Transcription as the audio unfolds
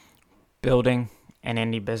Building an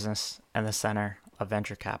indie business in the center of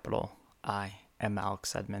venture capital. I am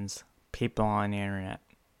Alex Edmonds. People on the internet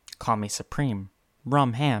call me Supreme,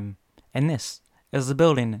 Rum Ham, and this is the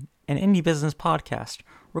Building an Indie Business podcast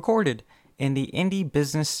recorded in the Indie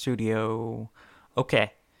Business Studio.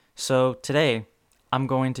 Okay, so today I'm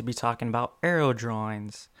going to be talking about aerial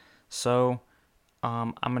drawings.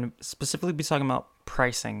 I'm going to specifically be talking about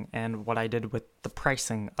pricing and what I did with the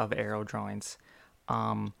pricing of aerial drawings.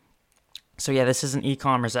 This is an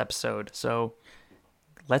e-commerce episode, so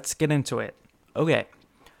let's get into it. Okay,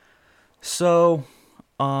 so,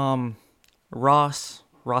 Ross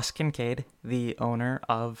Kincaid, the owner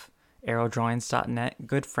of aerodrawings.net,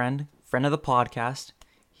 good friend of the podcast.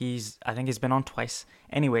 I think he's been on twice.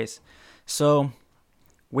 Anyways, so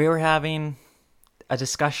we were having a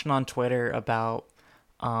discussion on Twitter about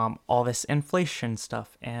all this inflation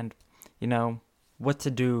stuff and, what to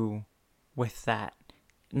do with that.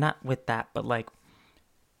 Not with that, but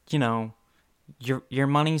your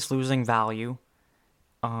money's losing value.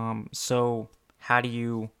 So how do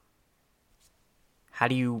you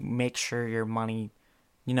make sure your money,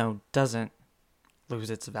 doesn't lose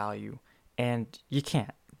its value? And you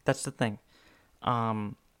can't. That's the thing.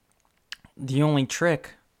 The only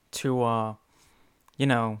trick to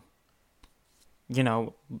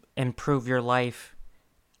improve your life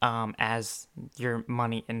as your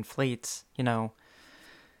money inflates,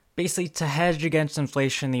 basically, to hedge against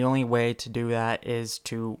inflation, the only way to do that is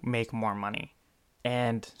to make more money.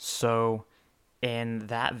 And so, in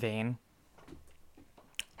that vein,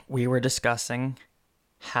 we were discussing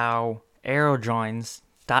how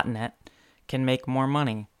aerodrawings.net can make more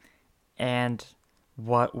money. And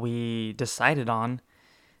what we decided on,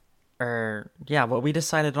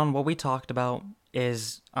 what we talked about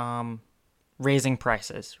is raising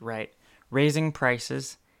prices, right? Raising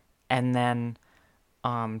prices, and then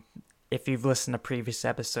if you've listened to previous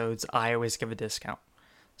episodes, I always give a discount.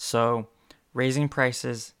 So, raising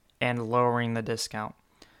prices and lowering the discount.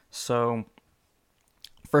 So,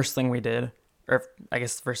 first thing we did, or I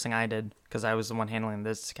guess the first thing I did, because I was the one handling the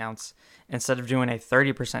discounts, instead of doing a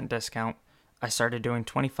 30% discount, I started doing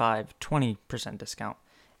 20% discount.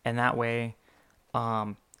 And that way,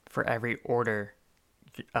 for every order,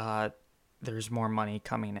 there's more money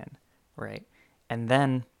coming in, right? And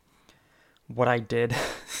then what I did,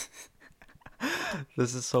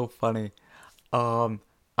 this is so funny.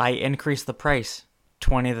 I increased the price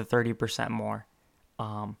 20 to 30% more.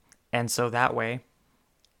 And so that way,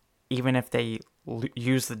 even if they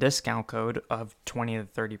use the discount code of 20 to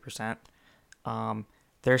 30%,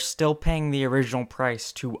 they're still paying the original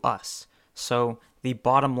price to us. So the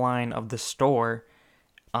bottom line of the store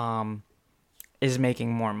is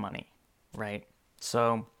making more money, right?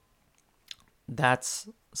 So that's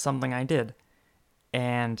something I did.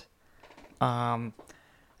 And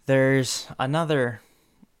there's another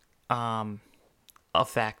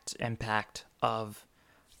impact of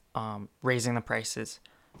raising the prices.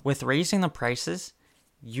 With raising the prices,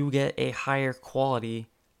 you get a higher quality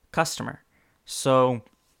customer. So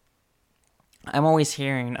I'm always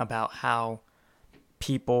hearing about how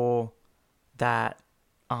people that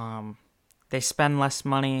they spend less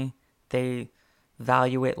money, they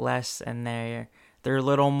value it less, and they're a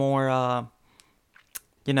little more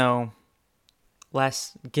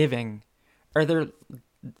less giving, or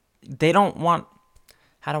they don't want,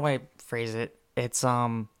 how do I phrase it? It's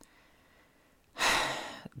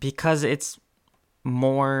because it's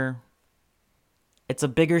a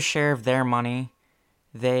bigger share of their money.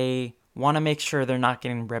 They want to make sure they're not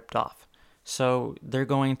getting ripped off. So they're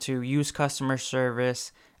going to use customer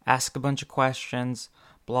service, ask a bunch of questions,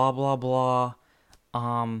 blah, blah, blah.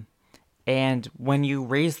 And when you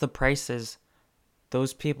raise the prices,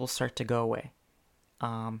 those people start to go away.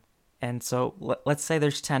 And so let's say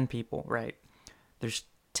there's 10 people, right? There's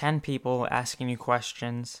 10 people asking you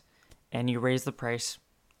questions, and you raise the price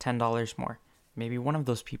 $10 more. Maybe one of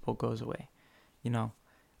those people goes away,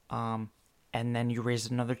 and then you raise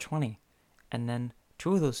another 20, and then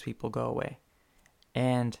 2 of those people go away.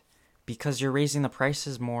 And because you're raising the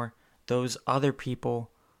prices more, those other people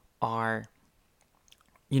are,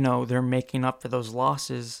 they're making up for those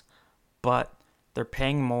losses, but they're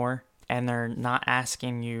paying more, and they're not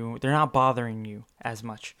bothering you as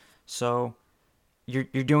much. So you're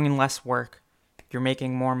doing less work, you're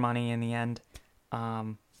making more money in the end.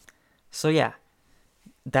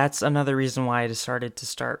 That's another reason why I decided to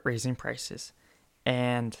start raising prices.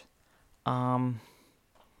 And and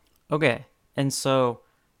so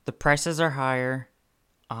the prices are higher.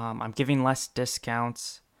 I'm giving less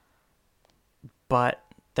discounts, but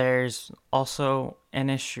there's also an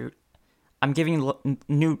issue. I'm giving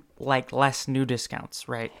less new discounts,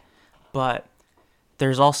 right? But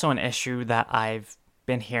there's also an issue that I've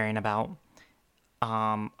been hearing about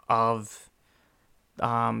of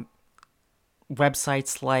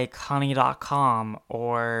websites like honey.com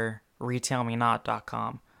or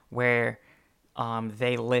retailmenot.com where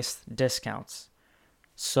they list discounts.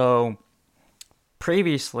 So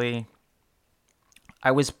previously,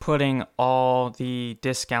 I was putting all the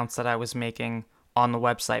discounts that I was making on the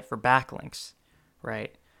website for backlinks,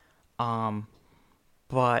 right?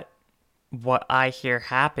 But what I hear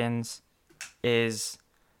happens is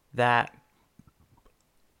that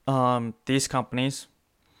these companies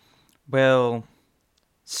will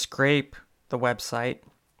scrape the website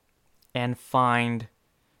and find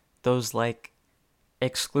those like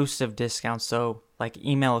exclusive discounts, so like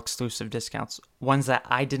email exclusive discounts, ones that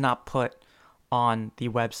I did not put on the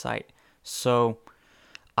website. So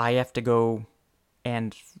I have to go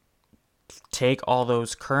and take all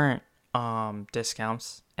those current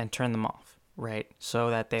discounts and turn them off, right? So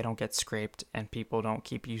that they don't get scraped and people don't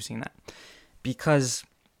keep using that. Because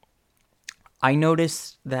I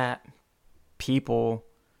noticed that people,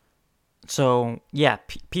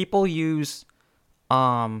 people use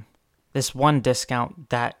this one discount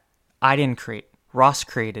that I didn't create. Ross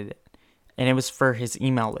created it, and it was for his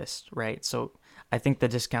email list, right? So I think the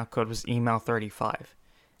discount code was email35.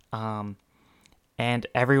 And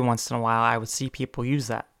every once in a while, I would see people use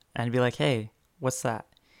that, and I'd be like, "Hey, what's that?"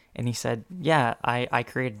 And he said, "Yeah, I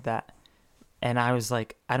created that." And I was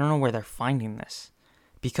like, I don't know where they're finding this,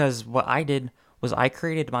 because what I did was I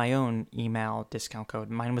created my own email discount code.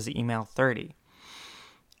 Mine was email 30.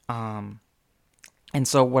 And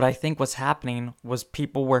so what I think was happening was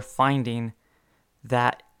people were finding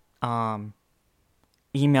that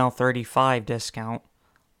email 35 discount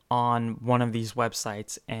on one of these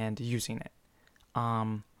websites and using it.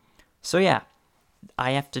 So yeah,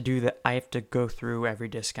 I have to do that. I have to go through every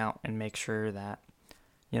discount and make sure that,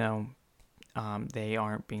 they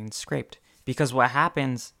aren't being scraped. Because what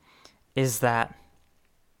happens is that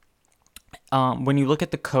when you look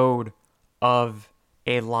at the code of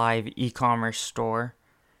a live e-commerce store,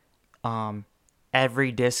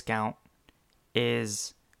 every discount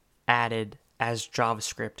is added as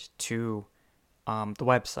JavaScript to the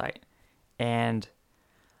website. And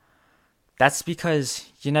that's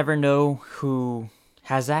because you never know who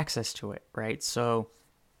has access to it, right? So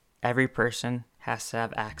every person has to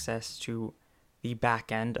have access to the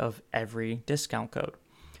back end of every discount code.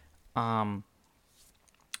 And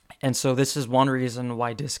so this is one reason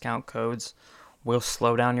why discount codes will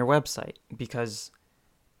slow down your website, because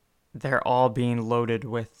they're all being loaded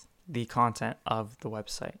with the content of the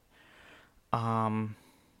website.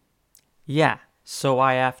 So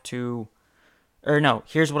I have to,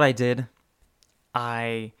 here's what I did.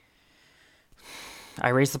 I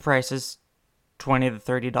raised the prices $20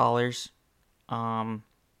 to $30.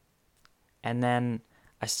 And then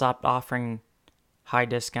I stopped offering high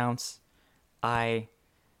discounts. I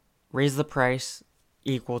raised the price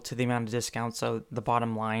equal to the amount of discount, so the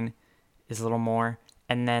bottom line is a little more.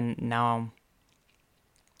 And then now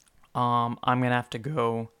I'm going to have to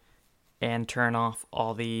go and turn off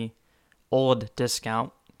all the old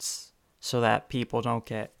discounts so that people don't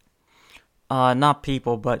get, not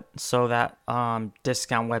people, but so that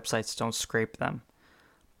discount websites don't scrape them.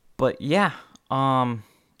 But yeah,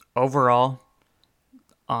 overall,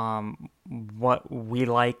 what we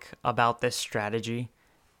like about this strategy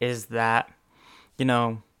is that,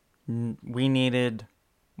 we needed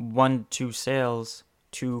 1-2 sales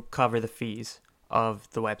to cover the fees of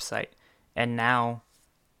the website. And now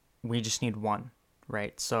we just need one,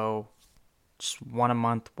 right? So just one a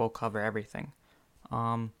month will cover everything.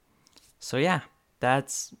 So yeah,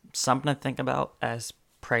 that's something to think about as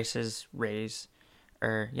prices raise,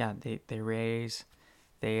 or they raise.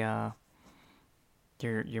 Your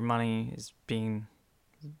money is being,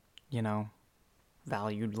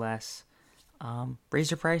 valued less.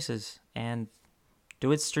 Raise your prices and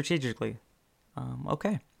do it strategically.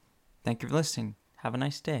 Okay. Thank you for listening. Have a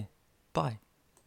nice day. Bye.